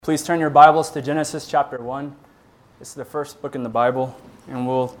Please turn your Bibles to Genesis chapter 1. This is the first book in the Bible, and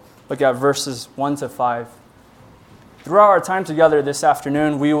we'll look at verses 1 to 5. Throughout our time together this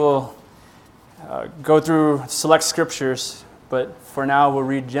afternoon, we will go through select scriptures, but for now we'll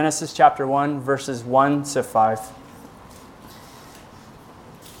read Genesis chapter 1, verses 1 to 5.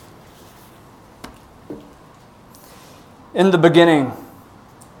 In the beginning,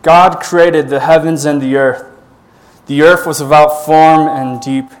 God created the heavens and the earth. The earth was without form and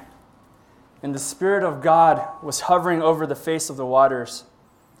deep, and the Spirit of God was hovering over the face of the waters.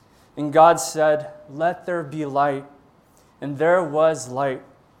 And God said, "Let there be light." And there was light.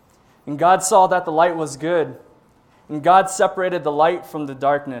 And God saw that the light was good. And God separated the light from the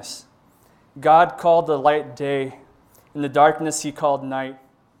darkness. God called the light day, and the darkness he called night.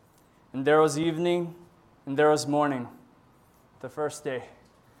 And there was evening, and there was morning, the first day.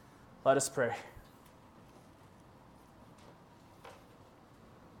 Let us pray.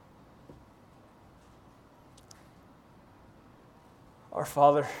 Our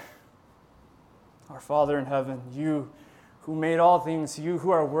Father in heaven, you who made all things, you who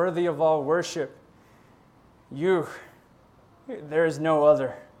are worthy of all worship, there is no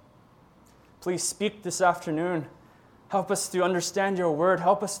other. Please speak this afternoon. Help us to understand your word.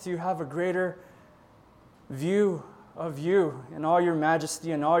 Help us to have a greater view of you in all your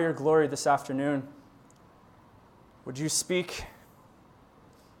majesty and all your glory this afternoon. Would you speak?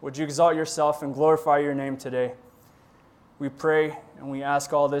 Would you exalt yourself and glorify your name today? We pray and we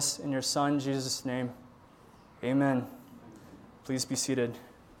ask all this in your Son, Jesus' name. Amen. Please be seated.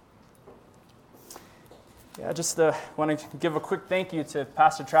 I just want to give a quick thank you to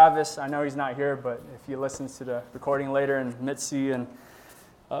Pastor Travis. I know he's not here, but if he listens to the recording later, and Mitzi, and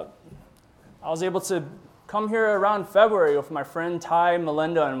I was able to come here around February with my friend Ty,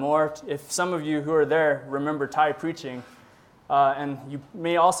 Melinda, and more. If some of you who are there remember Ty preaching, and you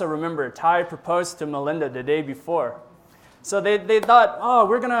may also remember Ty proposed to Melinda the day before. So they thought,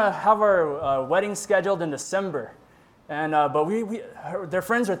 we're going to have our wedding scheduled in December. And but their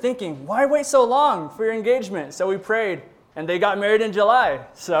friends are thinking, why wait so long for your engagement? So we prayed, and they got married in July.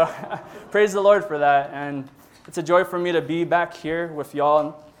 So praise the Lord for that. And it's a joy for me to be back here with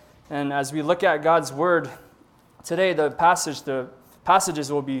y'all. And as we look at God's Word today, the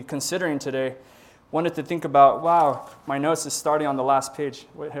passages we'll be considering today, wanted to think about, my notes is starting on the last page.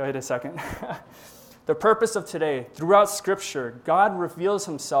 Wait a second. The purpose of today, throughout Scripture, God reveals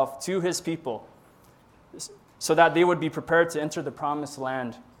himself to his people so that they would be prepared to enter the promised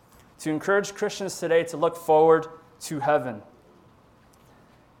land, to encourage Christians today to look forward to heaven.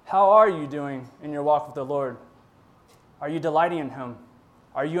 How are you doing in your walk with the Lord? Are you delighting in him?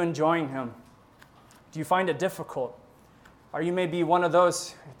 Are you enjoying him? Do you find it difficult? Are you maybe one of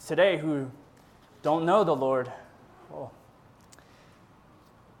those today who don't know the Lord? Well,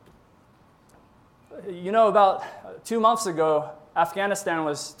 you know, about 2 months ago, Afghanistan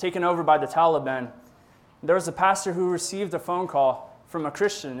was taken over by the Taliban. There was a pastor who received a phone call from a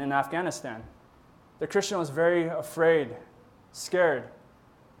Christian in Afghanistan. The Christian was very afraid, scared.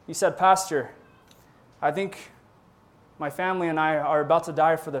 He said, "Pastor, I think my family and I are about to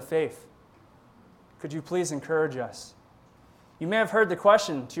die for the faith. Could you please encourage us?" You may have heard the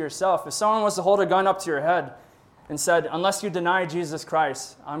question to yourself. If someone was to hold a gun up to your head and said, "Unless you deny Jesus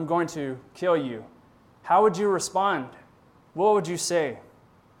Christ, I'm going to kill you," how would you respond? What would you say?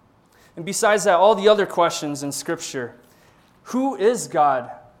 And besides that, all the other questions in Scripture. Who is God?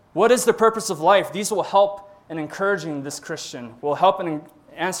 What is the purpose of life? These will help in encouraging this Christian, will help in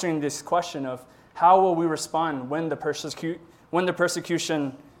answering this question of how will we respond when the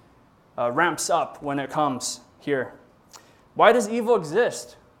persecution ramps up, when it comes here. Why does evil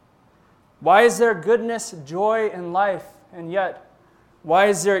exist? Why is there goodness, joy, and life, and yet why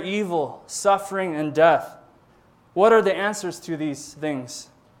is there evil, suffering, and death? What are the answers to these things?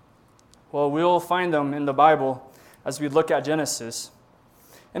 Well, we will find them in the Bible as we look at Genesis.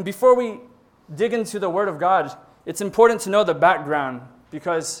 And before we dig into the Word of God, it's important to know the background,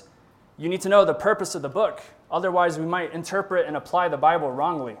 because you need to know the purpose of the book. Otherwise, we might interpret and apply the Bible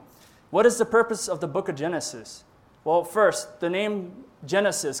wrongly. What is the purpose of the book of Genesis? Well, first, the name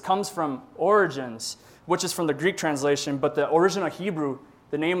Genesis comes from origins, which is from the Greek translation, but the original Hebrew,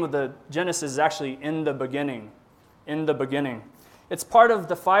 the name of the Genesis is actually in the beginning. In the beginning. It's part of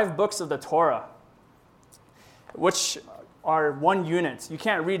the 5 books of the Torah, which are one unit. You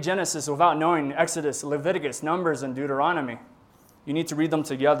can't read Genesis without knowing Exodus, Leviticus, Numbers, and Deuteronomy. You need to read them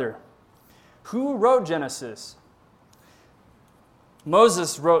together. Who wrote Genesis?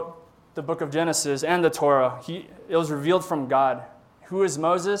 Moses wrote the book of Genesis and the Torah. It was revealed from God. Who is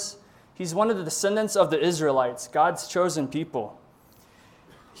Moses? He's one of the descendants of the Israelites, God's chosen people.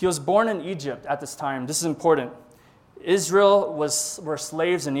 He was born in Egypt at this time. This is important. Israel were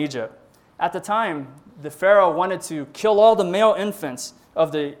slaves in Egypt. At the time, the Pharaoh wanted to kill all the male infants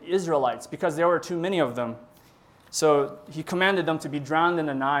of the Israelites because there were too many of them. So he commanded them to be drowned in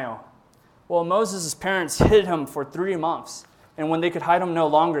the Nile. Well, Moses' parents hid him for 3 months. And when they could hide him no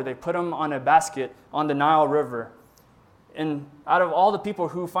longer, they put him on a basket on the Nile River. And out of all the people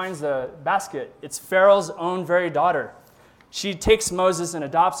who finds the basket, it's Pharaoh's own very daughter. She takes Moses and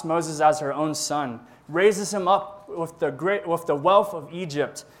adopts Moses as her own son, raises him up with the wealth of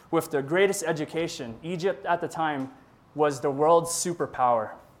Egypt, with the greatest education. Egypt at the time was the world's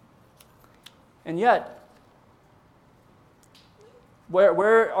superpower. And yet,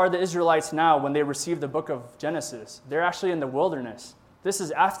 where are the Israelites now when they receive the book of Genesis? They're actually in the wilderness. This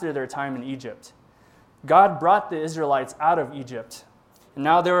is after their time in Egypt. God brought the Israelites out of Egypt. And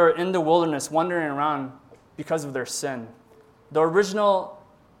now they were in the wilderness wandering around because of their sin. The original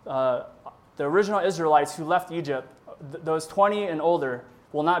Israelites who left Egypt, those 20 and older,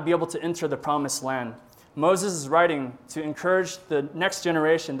 will not be able to enter the promised land. Moses is writing to encourage the next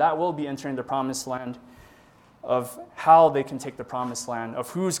generation that will be entering the promised land of how they can take the promised land, of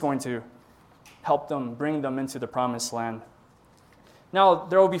who's going to help them, bring them into the promised land. Now,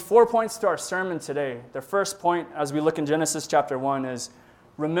 there will be 4 points to our sermon today. The first point, as we look in Genesis chapter 1, is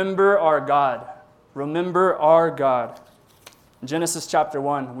remember our God. Remember our God. In Genesis chapter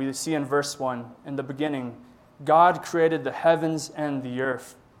 1, we see in verse 1, in the beginning, God created the heavens and the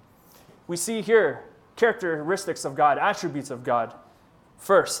earth. We see here characteristics of God, attributes of God.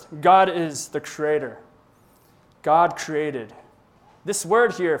 First, God is the creator. God created. This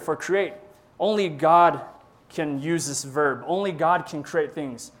word here for create, only God can use this verb. Only God can create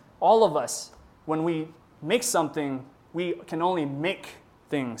things. All of us, when we make something, we can only make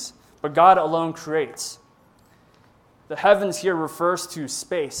things, but God alone creates. The heavens here refers to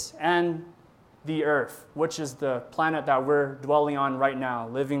space and the earth, which is the planet that we're dwelling on right now,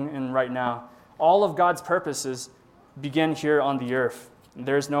 living in right now. All of God's purposes begin here on the earth.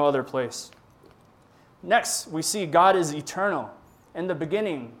 There's no other place. Next, we see God is eternal. In the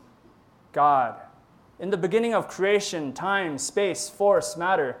beginning, God. In the beginning of creation, time, space, force,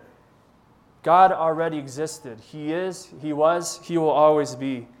 matter, God already existed. He is, He was, He will always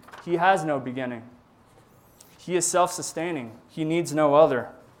be. He has no beginning. He is self-sustaining. He needs no other.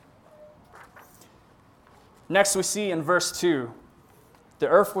 Next, we see in verse 2, the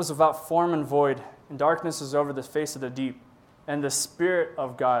earth was without form and void, and darkness was over the face of the deep, and the Spirit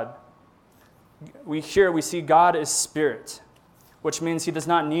of God. We see God is spirit, which means He does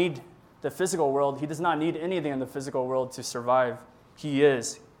not need the physical world. He does not need anything in the physical world to survive. He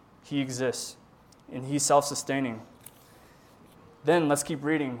is. He exists. And He's self-sustaining. Then let's keep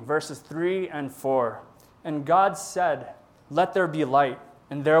reading. Verses 3 and 4. And God said, "Let there be light."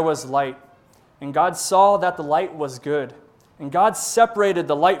 And there was light. And God saw that the light was good. And God separated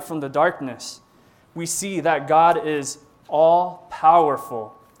the light from the darkness. We see that God is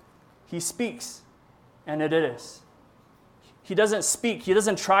all-powerful. He speaks, and it is. He doesn't speak. He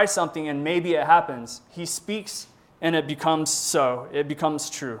doesn't try something and maybe it happens. He speaks, and it becomes so. It becomes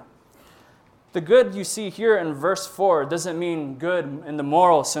true. The good you see here in verse 4 doesn't mean good in the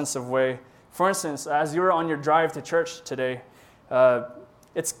moral sense of way. For instance, as you were on your drive to church today,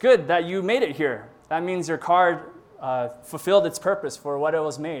 it's good that you made it here. That means your car fulfilled its purpose for what it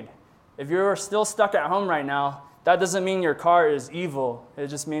was made. If you're still stuck at home right now, that doesn't mean your car is evil. It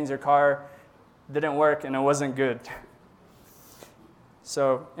just means your car didn't work and it wasn't good.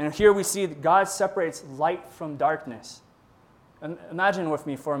 So, and here we see that God separates light from darkness. Imagine with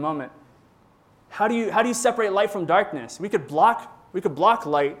me for a moment. How do you separate light from darkness? We could block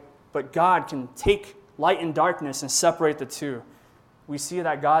light, but God can take light and darkness and separate the two. We see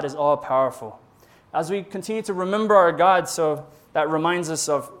that God is all-powerful. As we continue to remember our God, so that reminds us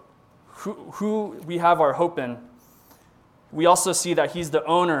of who we have our hope in. We also see that He's the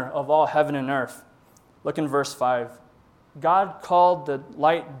owner of all heaven and earth. Look in verse 5. God called the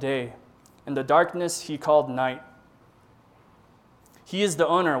light day, and the darkness He called night. He is the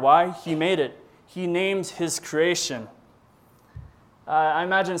owner. Why? He made it. He named His creation. I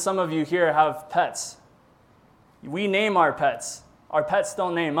imagine some of you here have pets. We name our pets. Our pets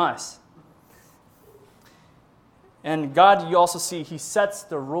don't name us. And God, you also see, He sets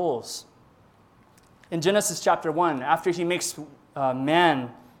the rules. In Genesis chapter 1, after He makes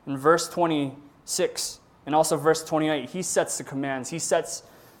man, in verse 26 and also verse 28, He sets the commands. He sets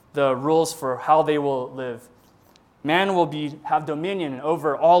the rules for how they will live. Man will have dominion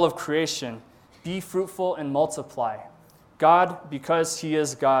over all of creation. Be fruitful and multiply. God, because He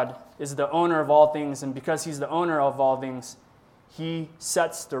is God, is the owner of all things, and because He's the owner of all things, He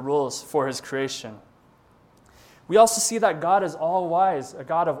sets the rules for his creation. We also see that God is all-wise, a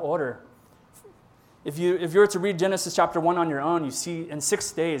God of order. If you were to read Genesis chapter 1 on your own, you see in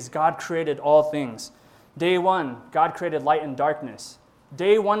 6 days, God created all things. Day 1, God created light and darkness.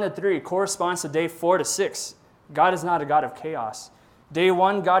 Day 1 to 3 corresponds to day 4 to 6. God is not a God of chaos. Day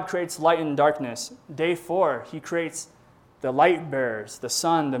 1, God creates light and darkness. Day 4, he creates the light bearers, the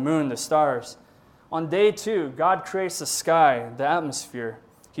sun, the moon, the stars. On day 2, God creates the sky, the atmosphere.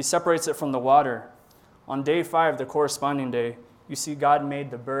 He separates it from the water. On day 5, the corresponding day, you see God made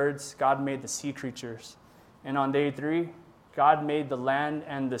the birds, God made the sea creatures. And on day 3, God made the land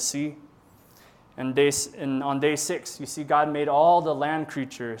and the sea. And on day 6, you see God made all the land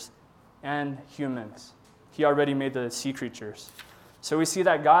creatures and humans. He already made the sea creatures. So we see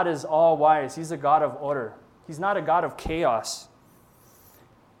that God is all-wise. He's a God of order. He's not a God of chaos.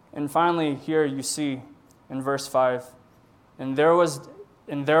 And finally, here you see in verse 5, and there was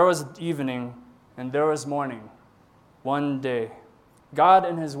evening, and there was morning, one day. God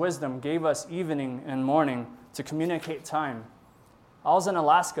in his wisdom gave us evening and morning to communicate time. I was in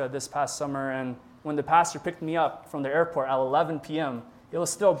Alaska this past summer, and when the pastor picked me up from the airport at 11 p.m., it was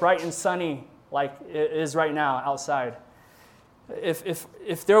still bright and sunny like it is right now outside.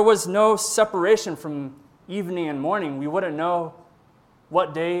 If there was no separation from evening and morning, we wouldn't know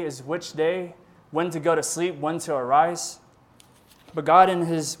what day is which day, when to go to sleep, when to arise. But God in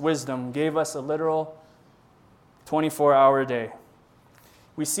his wisdom gave us a literal 24-hour day.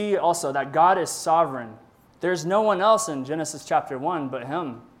 We see also that God is sovereign. There's no one else in Genesis chapter 1 but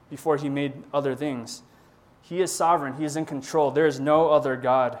him before he made other things. He is sovereign. He is in control. There is no other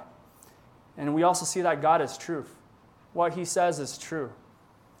God. And we also see that God is truth. What he says is true.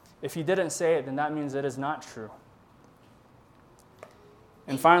 If he didn't say it, then that means it is not true.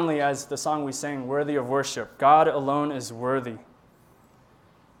 And finally, as the song we sang, worthy of worship, God alone is worthy.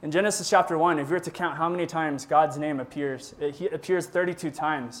 In Genesis chapter 1, if you were to count how many times God's name appears, he appears 32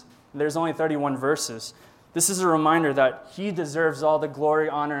 times. There's only 31 verses. This is a reminder that he deserves all the glory,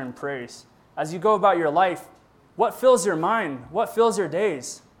 honor, and praise. As you go about your life, what fills your mind? What fills your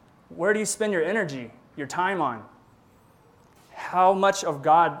days? Where do you spend your energy, your time on? How much of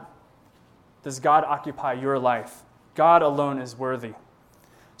God does God occupy your life? God alone is worthy.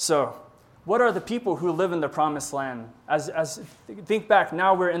 So, what are the people who live in the promised land? As think back,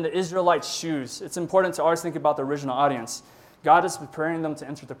 now we're in the Israelites' shoes. It's important to always think about the original audience. God is preparing them to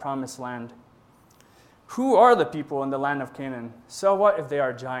enter the promised land. Who are the people in the land of Canaan? So what if they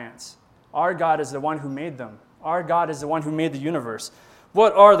are giants? Our God is the one who made them. Our God is the one who made the universe.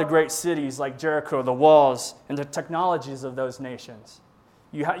 What are the great cities like Jericho, the walls, and the technologies of those nations?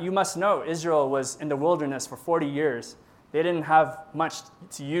 You must know Israel was in the wilderness for 40 years. They didn't have much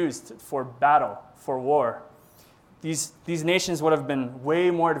to use for battle, for war. These nations would have been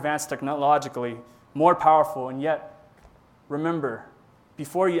way more advanced technologically, more powerful, and yet, remember,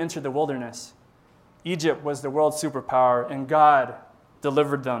 before you entered the wilderness, Egypt was the world's superpower, and God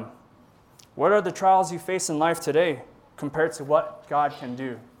delivered them. What are the trials you face in life today compared to what God can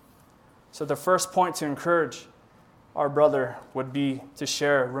do? So the first point to encourage our brother would be to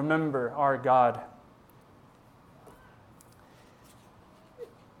share, remember our God.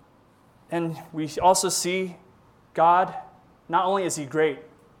 And we also see God, not only is he great,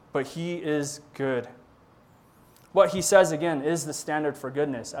 but he is good. What he says, again, is the standard for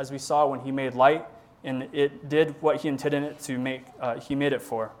goodness, as we saw when he made light, and it did what he intended it to make. He made it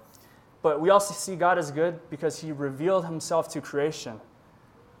for. But we also see God as good because he revealed himself to creation.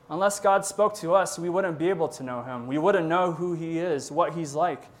 Unless God spoke to us, we wouldn't be able to know him. We wouldn't know who he is, what he's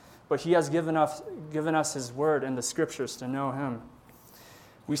like. But he has given us his word in the scriptures to know him.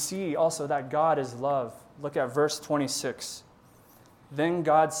 We see also that God is love. Look at verse 26. Then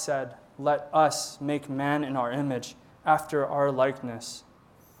God said, "Let us make man in our image, after our likeness."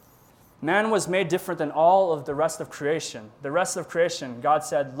 Man was made different than all of the rest of creation. The rest of creation, God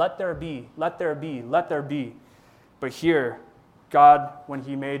said, "Let there be, let there be, let there be." But here, God, when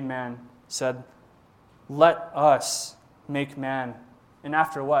he made man, said, "Let us make man." And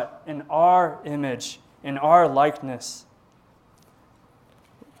after what? In our image, in our likeness.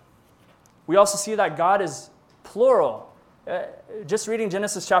 We also see that God is plural. Just reading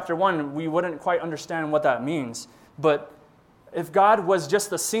Genesis chapter 1, we wouldn't quite understand what that means. But if God was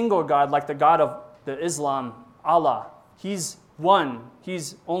just a single God, like the God of the Islam, Allah, he's one.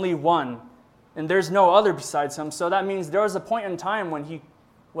 He's only one. And there's no other besides him. So that means there was a point in time when he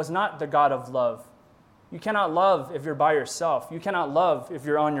was not the God of love. You cannot love if you're by yourself. You cannot love if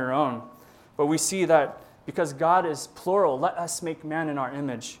you're on your own. But we see that because God is plural, let us make man in our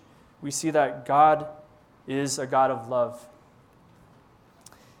image. We see that God is a God of love.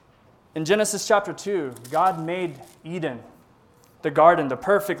 In Genesis chapter 2, God made Eden, the garden, the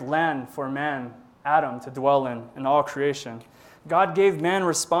perfect land for man, Adam, to dwell in all creation. God gave man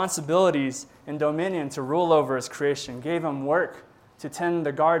responsibilities and dominion to rule over his creation, gave him work to tend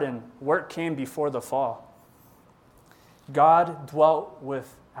the garden. Work came before the fall. God dwelt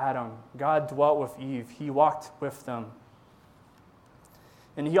with Adam. God dwelt with Eve. He walked with them.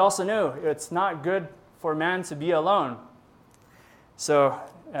 And he also knew it's not good for man to be alone. So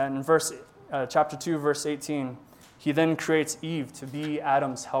in chapter 2, verse 18, he then creates Eve to be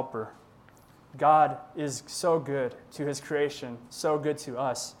Adam's helper. God is so good to his creation, so good to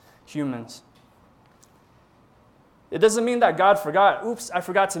us humans. It doesn't mean that God forgot, I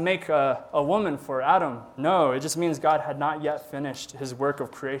forgot to make a woman for Adam. No, it just means God had not yet finished his work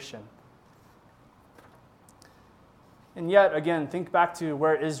of creation. And yet, again, think back to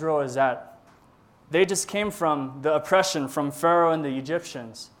where Israel is at. They just came from the oppression from Pharaoh and the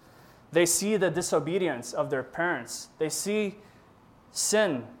Egyptians. They see the disobedience of their parents. They see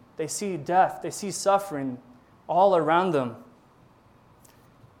sin. They see death. They see suffering all around them.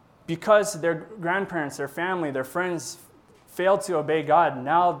 Because their grandparents, their family, their friends failed to obey God,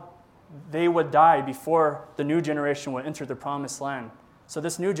 now they would die before the new generation would enter the promised land. So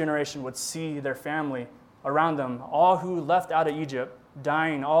this new generation would see their family around them, all who left out of Egypt,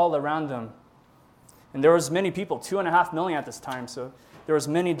 dying all around them. And there was many people, 2.5 million at this time, so there was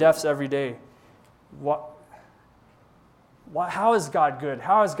many deaths every day. How is God good?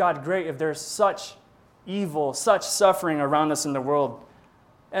 How is God great if there's such evil, such suffering around us in the world?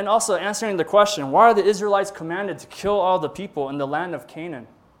 And also answering the question, why are the Israelites commanded to kill all the people in the land of Canaan?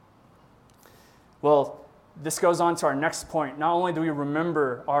 Well, this goes on to our next point. Not only do we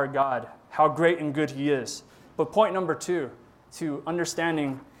remember our God, how great and good he is, but point number 2, to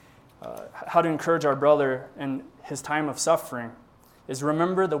understanding how to encourage our brother in his time of suffering, is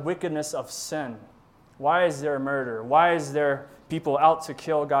remember the wickedness of sin. Why is there murder? Why is there people out to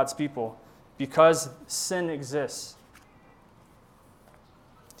kill God's people? Because sin exists.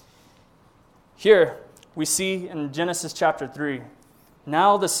 Here, we see in Genesis chapter 3,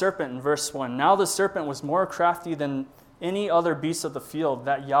 now the serpent, in verse 1, now the serpent was more crafty than any other beast of the field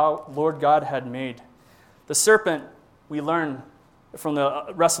that Lord God had made. The serpent, we learn from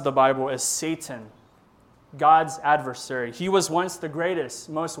the rest of the Bible, is Satan, God's adversary. He was once the greatest,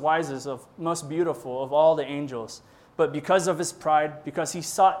 most wisest, most beautiful of all the angels. But because of his pride, because he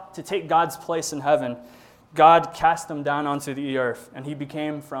sought to take God's place in heaven, God cast him down onto the earth, and he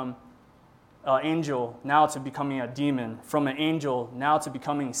became from an angel now to becoming a demon, from an angel now to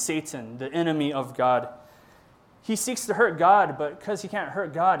becoming Satan, the enemy of God. He seeks to hurt God, but because he can't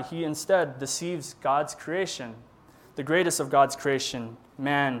hurt God, he instead deceives God's creation, the greatest of God's creation,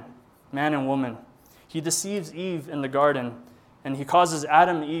 man and woman. He deceives Eve in the garden, and he causes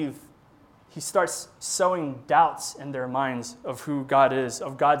Adam and Eve, he starts sowing doubts in their minds of who God is,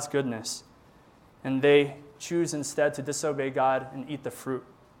 of God's goodness. And they choose instead to disobey God and eat the fruit.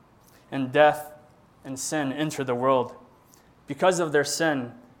 And death and sin enter the world. Because of their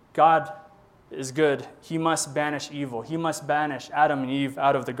sin, God is good. He must banish evil. He must banish Adam and Eve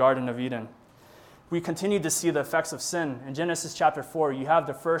out of the Garden of Eden. We continue to see the effects of sin. In Genesis chapter 4, you have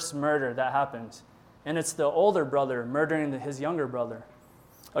the first murder that happens. And it's the older brother murdering his younger brother.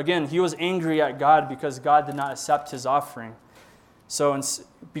 Again, he was angry at God because God did not accept his offering. So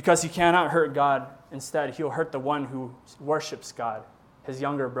because he cannot hurt God, instead he'll hurt the one who worships God, his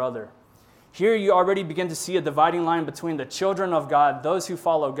younger brother. Here you already begin to see a dividing line between the children of God, those who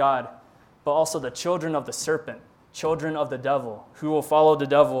follow God, but also the children of the serpent, children of the devil, who will follow the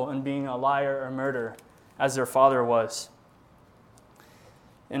devil in being a liar or murderer, as their father was.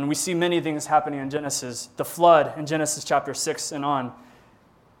 And we see many things happening in Genesis. The flood in Genesis chapter 6 and on.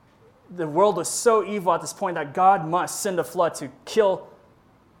 The world was so evil at this point that God must send a flood to kill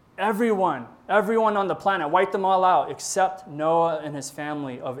everyone on the planet, wipe them all out, except Noah and his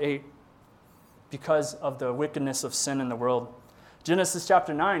family of 8, because of the wickedness of sin in the world. Genesis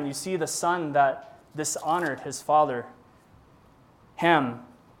chapter 9, you see the son that dishonored his father, Ham.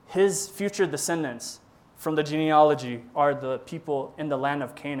 His future descendants from the genealogy are the people in the land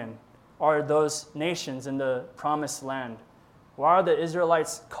of Canaan, are those nations in the promised land. Why are the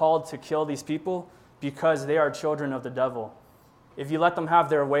Israelites called to kill these people? Because they are children of the devil. If you let them have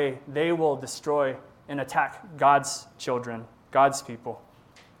their way, they will destroy and attack God's children, God's people.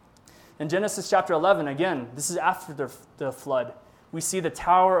 In Genesis chapter 11, again, this is after the flood, we see the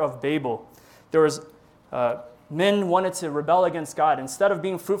Tower of Babel. There was men wanted to rebel against God. Instead of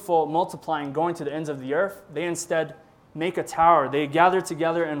being fruitful, multiplying, going to the ends of the earth, they instead make a tower. They gather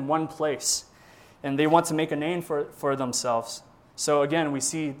together in one place, and they want to make a name for themselves. So again, we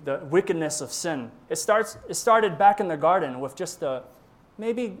see the wickedness of sin. It started back in the garden with just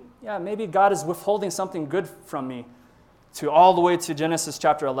maybe God is withholding something good from me, to all the way to Genesis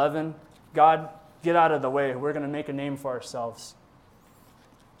chapter 11. God, get out of the way. We're going to make a name for ourselves.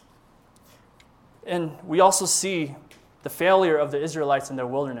 And we also see the failure of the Israelites in their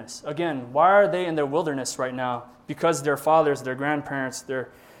wilderness. Again, why are they in their wilderness right now? Because their fathers, their grandparents,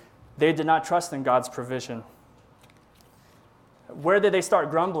 they did not trust in God's provision. Where did they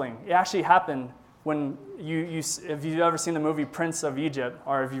start grumbling? It actually happened when if you've ever seen the movie Prince of Egypt,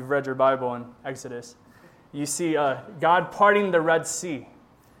 or if you've read your Bible in Exodus, you see God parting the Red Sea.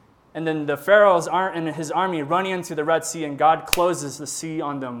 And then the Pharaohs and his army running into the Red Sea, and God closes the sea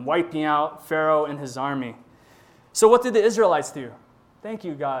on them, wiping out Pharaoh and his army. So what did the Israelites do? Thank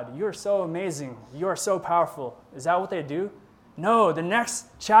you, God. You are so amazing. You are so powerful. Is that what they do? No, the next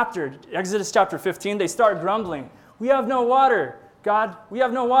chapter, Exodus chapter 15, they start grumbling. We have no water. God, we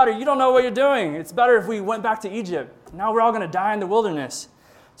have no water. You don't know what you're doing. It's better if we went back to Egypt. Now we're all going to die in the wilderness.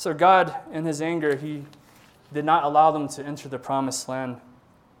 So God, in his anger, he did not allow them to enter the promised land.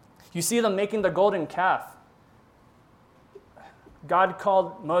 You see them making the golden calf. God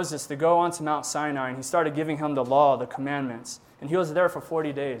called Moses to go onto Mount Sinai, and he started giving him the law, the commandments. And he was there for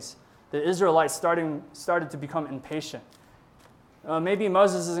 40 days. The Israelites started to become impatient. Maybe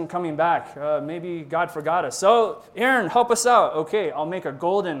Moses isn't coming back. Maybe God forgot us. So, Aaron, help us out. Okay, I'll make a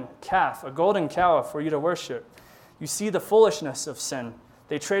golden calf, a golden cow for you to worship. You see the foolishness of sin.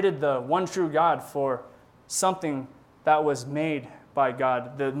 They traded the one true God for something that was made by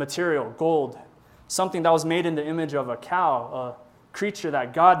God, the material, gold, something that was made in the image of a cow, a creature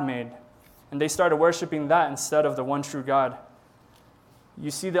that God made. And they started worshiping that instead of the one true God. You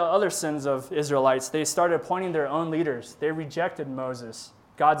see the other sins of Israelites. They started appointing their own leaders. They rejected Moses,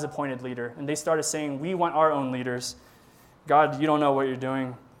 God's appointed leader, and they started saying, we want our own leaders. God, you don't know what you're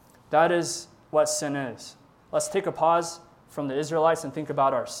doing. That is what sin is. Let's take a pause from the Israelites and think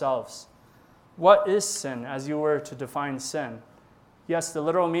about ourselves. What is sin, as you were to define sin? Yes, the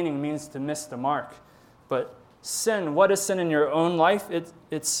literal meaning means to miss the mark. But sin, what is sin in your own life?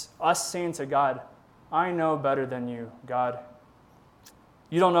 It's us saying to God, I know better than you, God.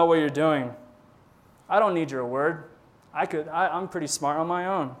 You don't know what you're doing. I don't need your word. I'm pretty smart on my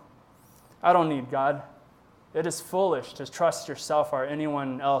own. I don't need God. It is foolish to trust yourself or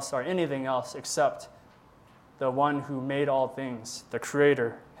anyone else or anything else except the one who made all things, the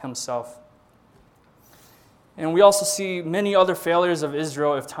Creator himself. And we also see many other failures of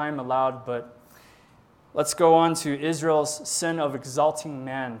Israel if time allowed, but let's go on to Israel's sin of exalting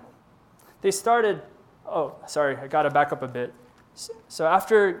man. They started, I got to back up a bit. So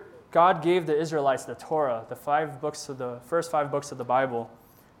after God gave the Israelites the Torah, the first 5 books of the Bible,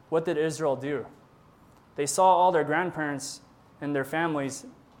 what did Israel do? They saw all their grandparents and their families,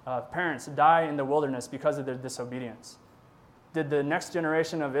 parents, die in the wilderness because of their disobedience. Did the next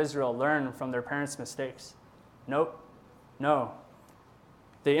generation of Israel learn from their parents' mistakes? Nope. No.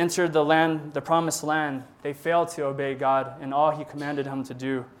 They entered the land, the promised land. They failed to obey God in all he commanded him to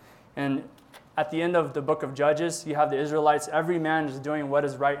do. And at the end of the book of Judges, you have the Israelites, every man is doing what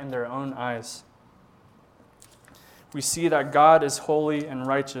is right in their own eyes. We see that God is holy and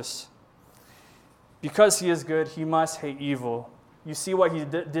righteous. Because he is good, he must hate evil. You see what he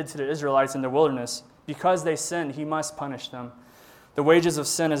did to the Israelites in the wilderness. Because they sinned, he must punish them. The wages of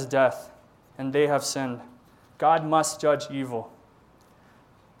sin is death, and they have sinned. God must judge evil.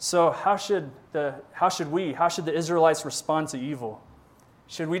 So how should the Israelites respond to evil?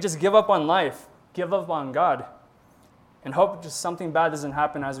 Should we just give up on life, give up on God, and hope just something bad doesn't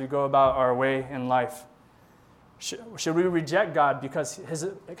happen as we go about our way in life? Should we reject God because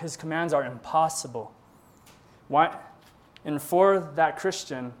his commands are impossible? Why? And for that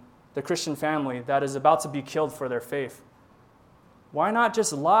Christian, the Christian family that is about to be killed for their faith, why not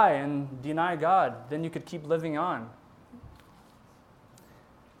just lie and deny God? Then you could keep living on.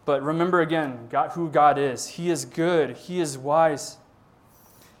 But remember again, who God is. He is good. He is wise.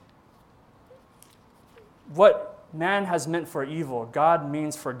 What man has meant for evil, God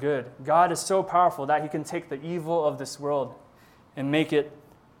means for good. God is so powerful that he can take the evil of this world and make it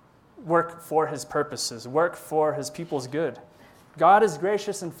work for his purposes, work for his people's good. God is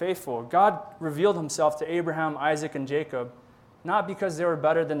gracious and faithful. God revealed himself to Abraham, Isaac, and Jacob, not because they were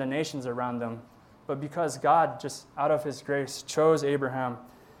better than the nations around them, but because God, just out of his grace, chose Abraham.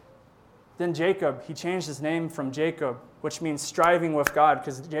 Then Jacob, he changed his name from Jacob, which means striving with God,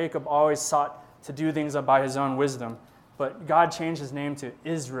 because Jacob always sought to do things by his own wisdom. But God changed his name to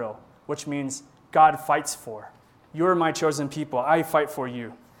Israel, which means God fights for. You're my chosen people. I fight for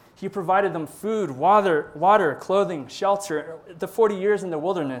you. He provided them food, water, clothing, shelter, the 40 years in the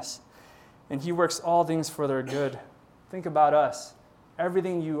wilderness. And he works all things for their good. Think about us.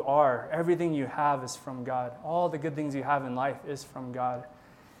 Everything you are, everything you have is from God. All the good things you have in life is from God.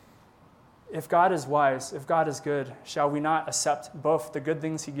 If God is wise, if God is good, shall we not accept both the good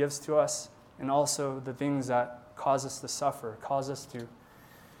things he gives to us and also the things that cause us to suffer, cause us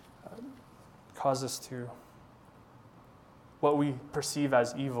to what we perceive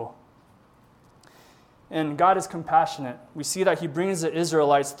as evil? And God is compassionate. We see that he brings the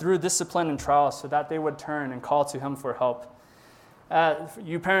Israelites through discipline and trials so that they would turn and call to him for help.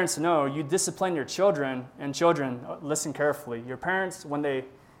 You parents know, you discipline your children, and children, listen carefully. Your parents, when they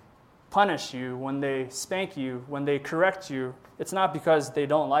punish you, when they spank you, when they correct you, it's not because they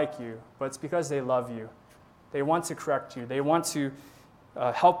don't like you, but it's because they love you. They want to correct you. They want to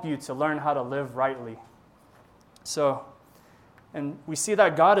help you to learn how to live rightly. And we see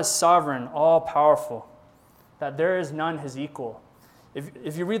that God is sovereign, all-powerful, that there is none his equal.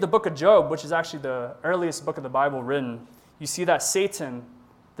 If you read the book of Job, which is actually the earliest book of the Bible written, you see that Satan,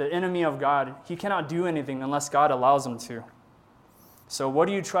 the enemy of God, he cannot do anything unless God allows him to. So what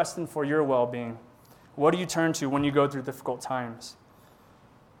do you trust in for your well-being? What do you turn to when you go through difficult times?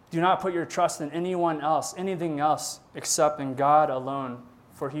 Do not put your trust in anyone else, anything else, except in God alone,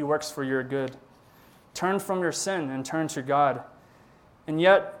 for he works for your good. Turn from your sin and turn to God. And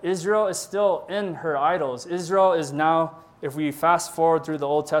yet, Israel is still in her idols. Israel is now, if we fast forward through the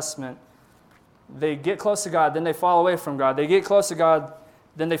Old Testament, they get close to God, then they fall away from God. They get close to God,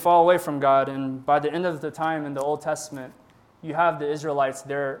 then they fall away from God. And by the end of the time in the Old Testament, you have the Israelites,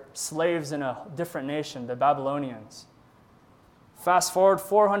 they're slaves in a different nation, the Babylonians. Fast forward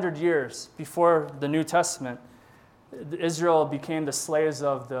 400 years before the New Testament, Israel became the slaves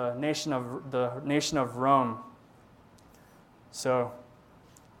of the nation of Rome.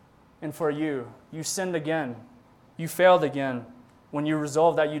 And for you sinned again. You failed again when you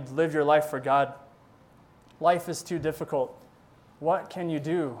resolved that you'd live your life for God. Life is too difficult. What can you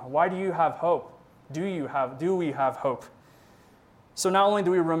do? Why do you have hope? Do we have hope? So not only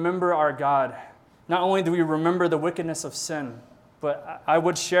do we remember our God, not only do we remember the wickedness of sin, but I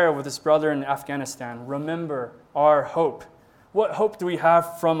would share with this brother in Afghanistan, remember our hope. What hope do we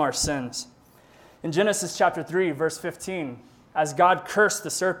have from our sins? In Genesis chapter 3, verse 15, as God cursed the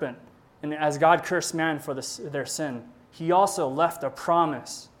serpent, and as God cursed man for their sin, he also left a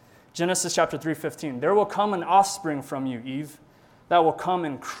promise. Genesis chapter 3:15, there will come an offspring from you, Eve, that will come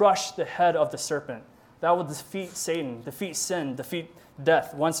and crush the head of the serpent. That will defeat Satan, defeat sin, defeat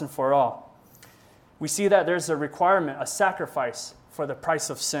death once and for all. We see that there's a requirement, a sacrifice for the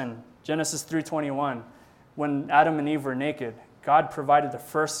price of sin. Genesis 3:21, when Adam and Eve were naked, God provided the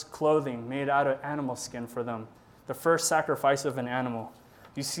first clothing made out of animal skin for them, the first sacrifice of an animal.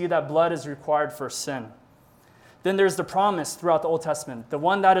 You see that blood is required for sin. Then there's the promise throughout the Old Testament, the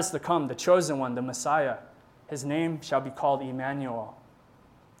one that is to come, the chosen one, the Messiah. His name shall be called Emmanuel.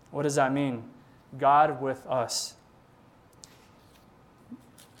 What does that mean? God with us.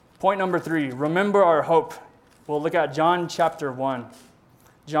 Point number 3, remember our hope. We'll look at John chapter 1.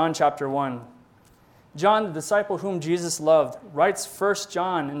 John chapter 1. John, the disciple whom Jesus loved, writes 1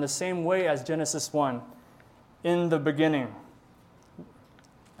 John in the same way as Genesis 1, in the beginning.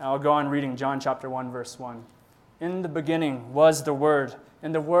 I'll go on reading John chapter 1, verse 1. In the beginning was the Word,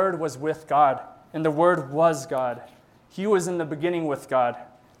 and the Word was with God, and the Word was God. He was in the beginning with God.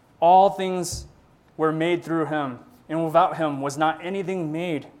 All things were made through him, and without him was not anything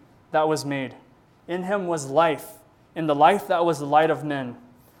made that was made. In him was life, and the life that was the light of men.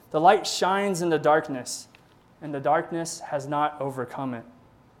 The light shines in the darkness, and the darkness has not overcome it.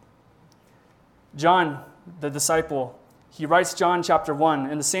 John, the disciple, he writes John chapter 1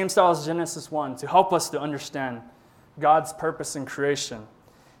 in the same style as Genesis 1 to help us to understand God's purpose in creation.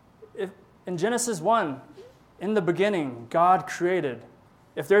 In Genesis 1, in the beginning, God created.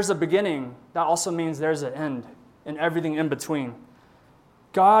 If there's a beginning, that also means there's an end and everything in between.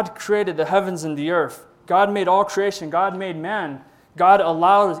 God created the heavens and the earth. God made all creation. God made man. God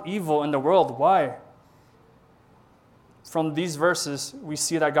allowed evil in the world. Why? From these verses, we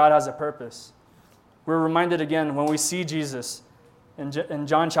see that God has a purpose. We're reminded again when we see Jesus in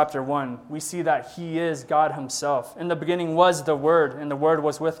John chapter 1, we see that he is God himself. In the beginning was the Word, and the Word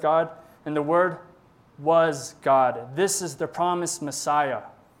was with God, and the Word was God. This is the promised Messiah,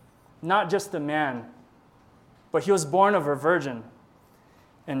 not just a man, but he was born of a virgin,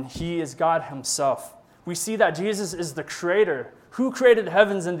 and he is God himself. We see that Jesus is the creator. Who created the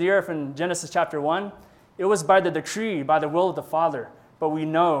heavens and the earth in Genesis chapter 1? It was by the decree, by the will of the Father. But we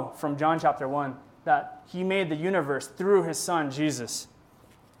know from John chapter 1 that he made the universe through his Son, Jesus.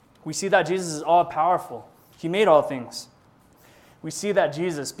 We see that Jesus is all-powerful. He made all things. We see that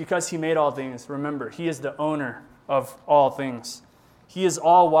Jesus, because he made all things, remember, he is the owner of all things. He is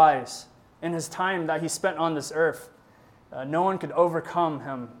all-wise. In his time that he spent on this earth, no one could overcome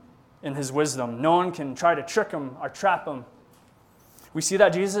him in his wisdom. No one can try to trick him or trap him. We see that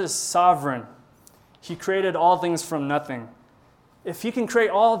Jesus is sovereign. He created all things from nothing. If he can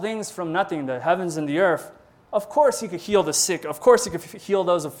create all things from nothing, the heavens and the earth, of course he could heal the sick. Of course he could heal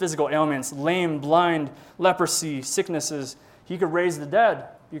those with physical ailments, lame, blind, leprosy, sicknesses. He could raise the dead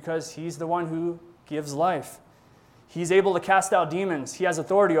because he's the one who gives life. He's able to cast out demons. He has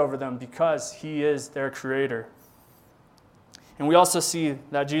authority over them because he is their creator. And we also see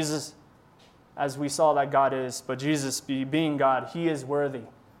that Jesus, as we saw that God is, but Jesus being God, he is worthy.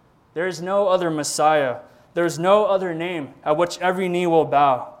 There is no other Messiah. There is no other name at which every knee will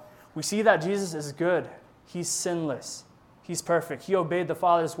bow. We see that Jesus is good. He's sinless. He's perfect. He obeyed the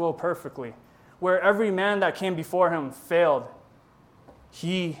Father's will perfectly. Where every man that came before him failed,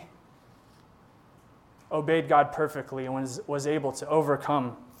 he obeyed God perfectly and was able to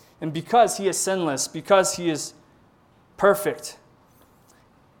overcome. And because he is sinless, because he is perfect,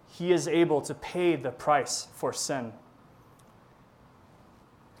 he is able to pay the price for sin.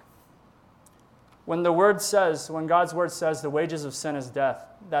 When God's word says the wages of sin is death,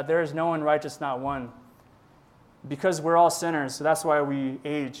 that there is no one righteous, not one, because we're all sinners, so that's why we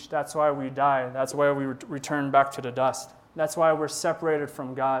age, that's why we die, that's why we return back to the dust. That's why we're separated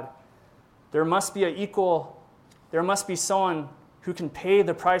from God. There must be someone who can pay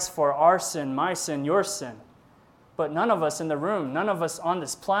the price for our sin, my sin, your sin. But none of us in the room, none of us on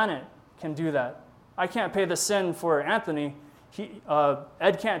this planet can do that. I can't pay the sin for Anthony.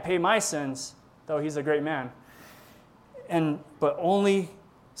 Ed can't pay my sins, though he's a great man. But only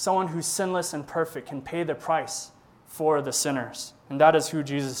someone who's sinless and perfect can pay the price for the sinners. And that is who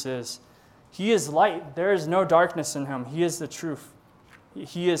Jesus is. He is light. There is no darkness in him. He is the truth.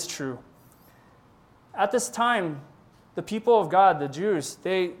 He is true. At this time, the people of God, the Jews,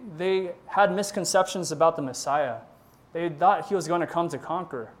 they had misconceptions about the Messiah. They thought he was going to come to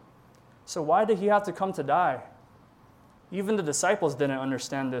conquer. So why did he have to come to die? Even the disciples didn't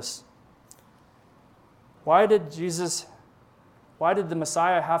understand this. Why did the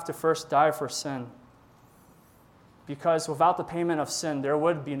Messiah have to first die for sin? Because without the payment of sin, there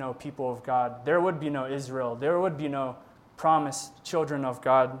would be no people of God. There would be no Israel. There would be no promised children of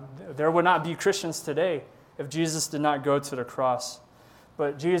God. There would not be Christians today if Jesus did not go to the cross.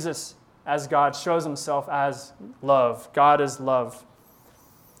 But Jesus, as God, shows himself as love. God is love.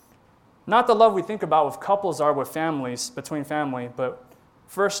 Not the love we think about with couples or with families, between family, but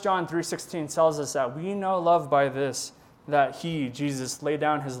 1 John 3:16 tells us that we know love by this, that he, Jesus, laid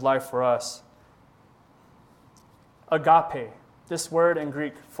down his life for us. Agape, this word in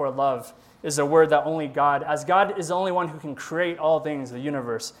Greek for love, is a word that only God, as God is the only one who can create all things, the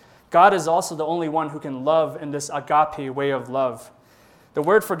universe, God is also the only one who can love in this agape way of love. The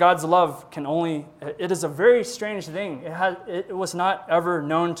word for God's love it is a very strange thing. It was not ever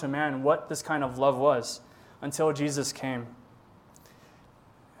known to man what this kind of love was until Jesus came.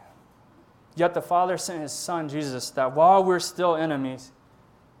 Yet the Father sent his Son, Jesus, that while we're still enemies,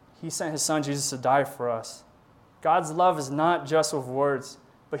 he sent his Son, Jesus, to die for us. God's love is not just with words,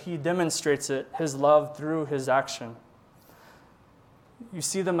 but he demonstrates his love through his action. You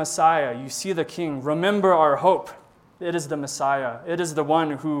see the Messiah, you see the King. Remember our hope. It is the Messiah. It is the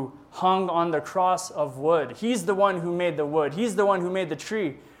one who hung on the cross of wood. He's the one who made the wood. He's the one who made the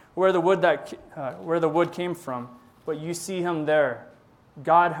tree where the wood came from. But you see him there,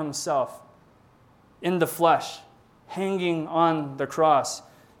 God himself, in the flesh, hanging on the cross,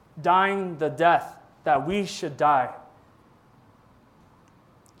 dying the death that we should die.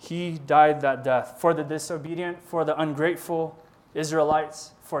 He died that death for the disobedient, for the ungrateful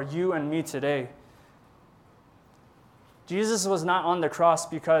Israelites, for you and me today. Jesus was not on the cross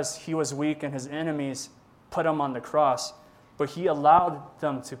because he was weak and his enemies put him on the cross, but he allowed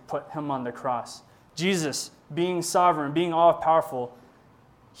them to put him on the cross. Jesus, being sovereign, being all-powerful,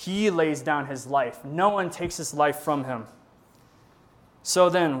 he lays down his life. No one takes his life from him. So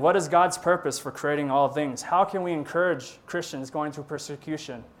then, what is God's purpose for creating all things? How can we encourage Christians going through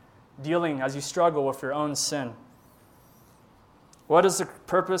persecution, dealing as you struggle with your own sin? What is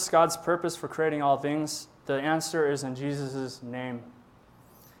God's purpose for creating all things? The answer is in Jesus' name.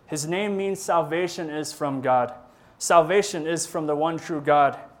 His name means salvation is from God. Salvation is from the one true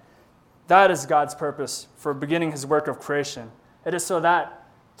God. That is God's purpose for beginning his work of creation. It is so that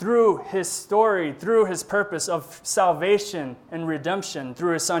through his story, through his purpose of salvation and redemption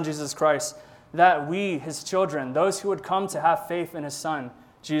through his Son, Jesus Christ, that we, his children, those who would come to have faith in his Son,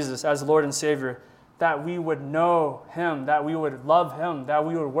 Jesus as Lord and Savior, that we would know him, that we would love him, that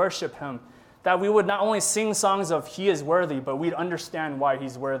we would worship him, that we would not only sing songs of he is worthy, but we'd understand why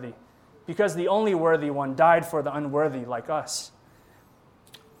he's worthy. Because the only worthy one died for the unworthy like us.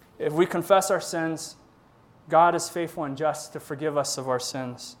 If we confess our sins, God is faithful and just to forgive us of our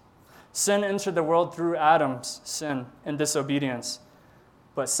sins. Sin entered the world through Adam's sin and disobedience,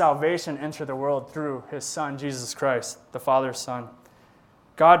 but salvation entered the world through his Son, Jesus Christ, the Father's Son.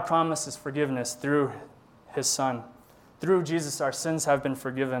 God promises forgiveness through his Son. Through Jesus, our sins have been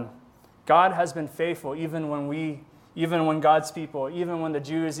forgiven. God has been faithful even when God's people, even when the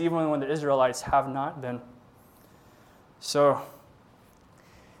Jews, even when the Israelites have not been. So,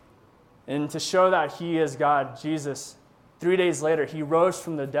 and to show that he is God, Jesus, 3 days later, he rose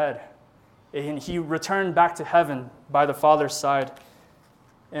from the dead. And he returned back to heaven by the Father's side.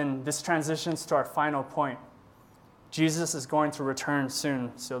 And this transitions to our final point. Jesus is going to return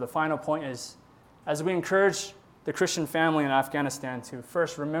soon. So the final point is, as we encourage the Christian family in Afghanistan to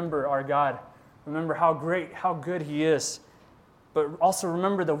first remember our God, remember how great, how good he is, but also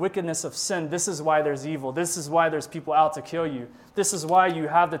remember the wickedness of sin. This is why there's evil. This is why there's people out to kill you. This is why you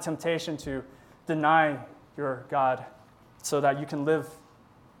have the temptation to deny your God so that you can live.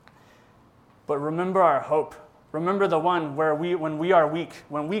 But remember our hope. Remember the one where when we are weak,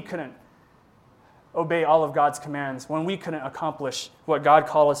 when we couldn't obey all of God's commands, when we couldn't accomplish what God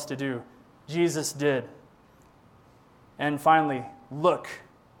called us to do, Jesus did. And finally, look,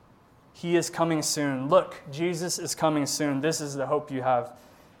 he is coming soon. Look, Jesus is coming soon. This is the hope you have,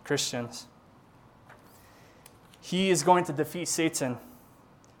 Christians. He is going to defeat Satan.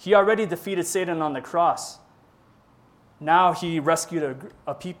 He already defeated Satan on the cross. Now he rescued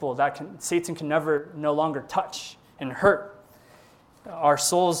a people that Satan can no longer touch and hurt. Our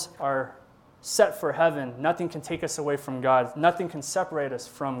souls are set for heaven. Nothing can take us away from God. Nothing can separate us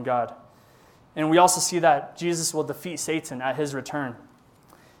from God. And we also see that Jesus will defeat Satan at his return.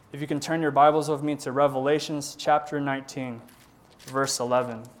 If you can turn your Bibles with me to Revelation chapter 19, verse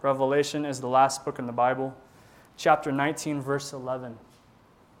 11. Revelation is the last book in the Bible. Chapter 19, verse 11.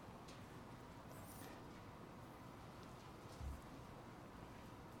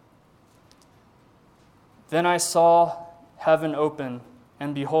 Then I saw heaven open,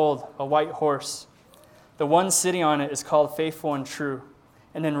 and behold, a white horse. The one sitting on it is called Faithful and True,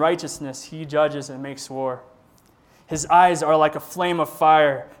 and in righteousness he judges and makes war. His eyes are like a flame of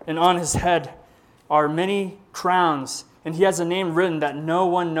fire, and on his head are many crowns, and he has a name written that no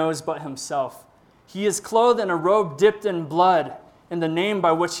one knows but himself. He is clothed in a robe dipped in blood, and the name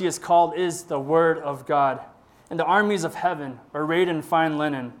by which he is called is the Word of God. And the armies of heaven, arrayed in fine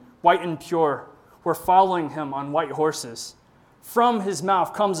linen, white and pure, were following him on white horses. From his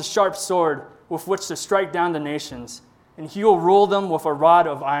mouth comes a sharp sword with which to strike down the nations, and he will rule them with a rod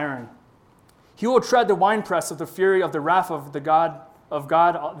of iron. He will tread the winepress of the fury of the wrath of God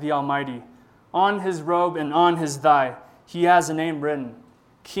the Almighty. On his robe and on his thigh he has a name written,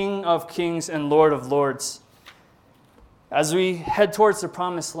 King of Kings and Lord of Lords. As we head towards the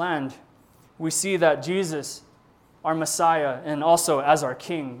promised land, we see that Jesus, our Messiah, and also as our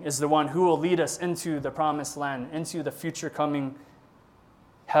King, is the one who will lead us into the promised land, into the future coming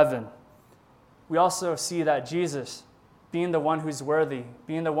heaven. We also see that Jesus, being the one who's worthy,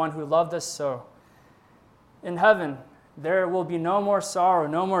 being the one who loved us so, in heaven, there will be no more sorrow,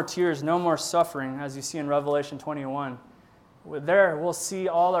 no more tears, no more suffering, as you see in Revelation 21. There, we'll see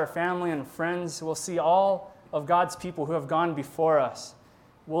all our family and friends. We'll see all of God's people who have gone before us.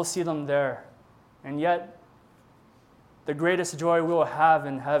 We'll see them there. And yet, the greatest joy we will have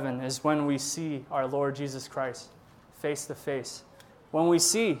in heaven is when we see our Lord Jesus Christ face to face. When we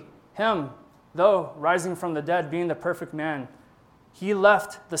see him, though rising from the dead, being the perfect man, he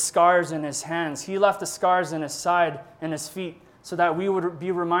left the scars in his hands. He left the scars in his side and his feet so that we would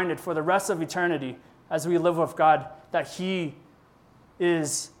be reminded for the rest of eternity as we live with God that he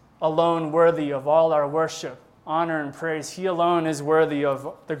is alone worthy of all our worship, honor, and praise. He alone is worthy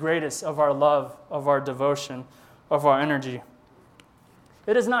of the greatest of our love, of our devotion, of our energy.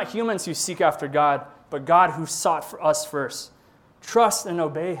 It is not humans who seek after God, but God who sought for us first. Trust and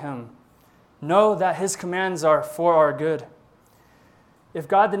obey him. Know that his commands are for our good. If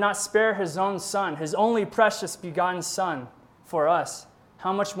God did not spare his own Son, his only precious begotten Son for us,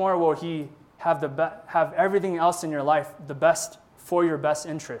 how much more will he have everything else in your life, the best for your best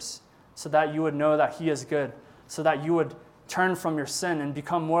interests, so that you would know that he is good, so that you would turn from your sin and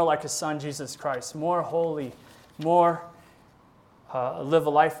become more like his Son, Jesus Christ, more holy, more live a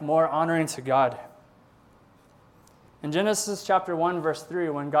life more honoring to God. In Genesis chapter 1, verse 3,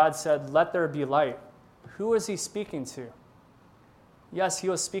 when God said, "Let there be light," who was he speaking to? Yes, he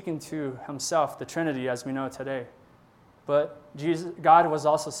was speaking to himself, the Trinity, as we know today. But God was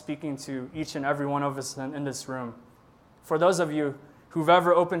also speaking to each and every one of us in this room. For those of you who've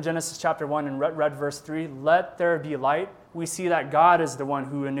ever opened Genesis chapter 1 and read verse 3, let there be light, we see that God is the one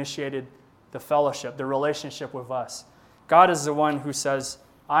who initiated the fellowship, the relationship with us. God is the one who says,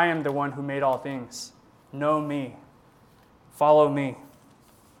 I am the one who made all things. Know me. Follow me.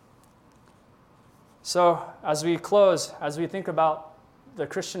 So as we close, as we think about the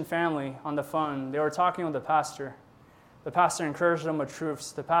Christian family on the phone, they were talking with the pastor. The pastor encouraged them with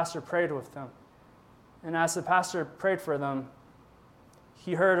truths. The pastor prayed with them. And as the pastor prayed for them,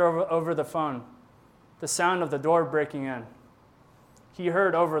 he heard over the phone the sound of the door breaking in. He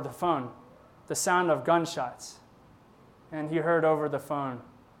heard over the phone the sound of gunshots. And he heard over the phone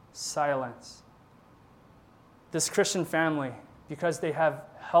silence. This Christian family, because they have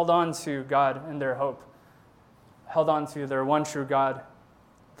held on to God and their hope, held on to their one true God,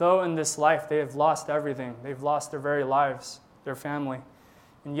 though in this life they have lost everything, they've lost their very lives, their family,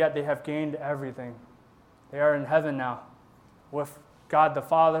 and yet they have gained everything. They are in heaven now with God the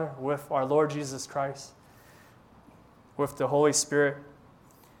Father, with our Lord Jesus Christ, with the Holy Spirit.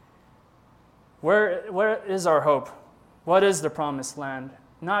 Where is our hope? What is the promised land?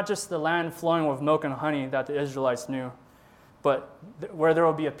 Not just the land flowing with milk and honey that the Israelites knew, but where there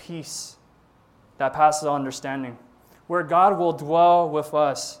will be a peace that passes all understanding, where God will dwell with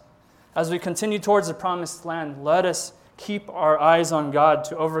us. As we continue towards the promised land, let us keep our eyes on God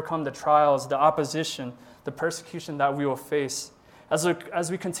to overcome the trials, the opposition, the persecution that we will face.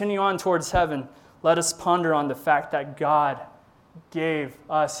 As we continue on towards heaven, let us ponder on the fact that God gave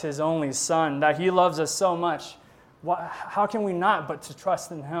us his only Son, that he loves us so much. How can we not but to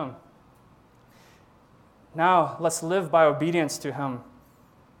trust in him? Now, let's live by obedience to him.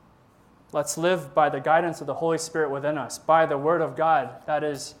 Let's live by the guidance of the Holy Spirit within us, by the Word of God, that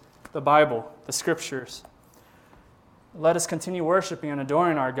is the Bible, the Scriptures. Let us continue worshiping and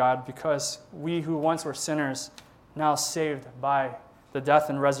adoring our God, because we who once were sinners, now saved by the death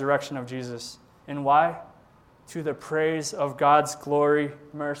and resurrection of Jesus. And why? To the praise of God's glory,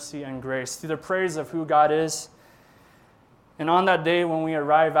 mercy, and grace, to the praise of who God is. And on that day when we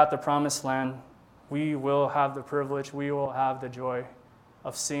arrive at the promised land, we will have the privilege, we will have the joy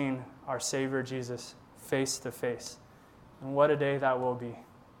of seeing our Savior Jesus face to face. And what a day that will be.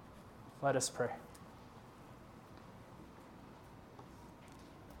 Let us pray.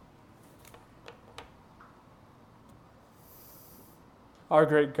 Our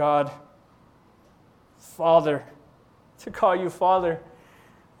great God, Father, to call you Father,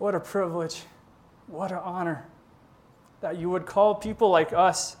 what a privilege, what an honor that you would call people like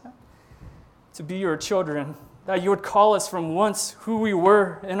us to be your children, that you would call us from once who we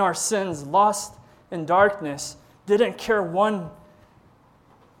were in our sins, lost in darkness, didn't care one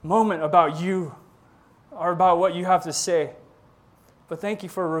moment about you or about what you have to say. But thank you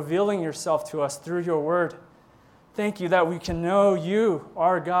for revealing yourself to us through your word. Thank you that we can know you,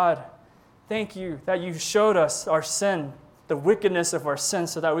 our God. Thank you that you showed us our sin, the wickedness of our sin,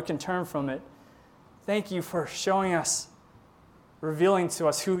 so that we can turn from it. Thank you for showing us, revealing to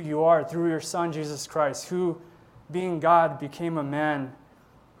us who you are through your Son, Jesus Christ, who, being God, became a man,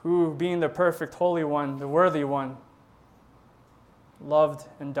 who, being the perfect, holy one, the worthy one, loved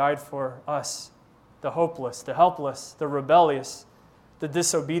and died for us, the hopeless, the helpless, the rebellious, the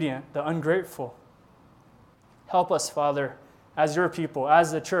disobedient, the ungrateful. Help us, Father, as your people,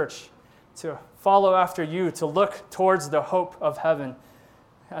 as the church, to follow after you, to look towards the hope of heaven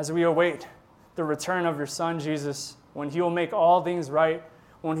as we await the return of your Son, Jesus, when he will make all things right,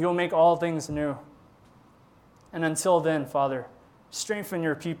 when he will make all things new. And until then, Father, strengthen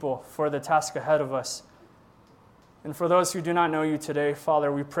your people for the task ahead of us. And for those who do not know you today,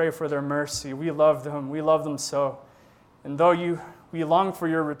 Father, we pray for their mercy. We love them so. And though we long for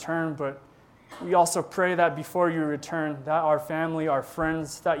your return, but we also pray that before you return, that our family, our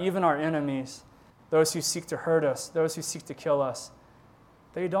friends, that even our enemies, those who seek to hurt us, those who seek to kill us,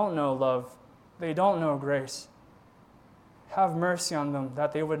 they don't know love. They don't know grace. Have mercy on them,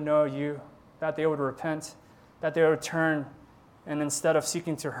 that they would know you, that they would repent, that they would turn, and instead of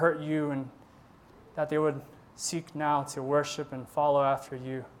seeking to hurt you, and that they would seek now to worship and follow after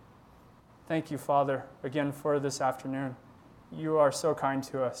you. Thank you, Father, again for this afternoon. You are so kind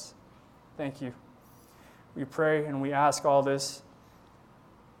to us. Thank you. We pray and we ask all this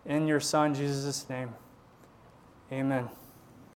in your Son, Jesus' name. Amen.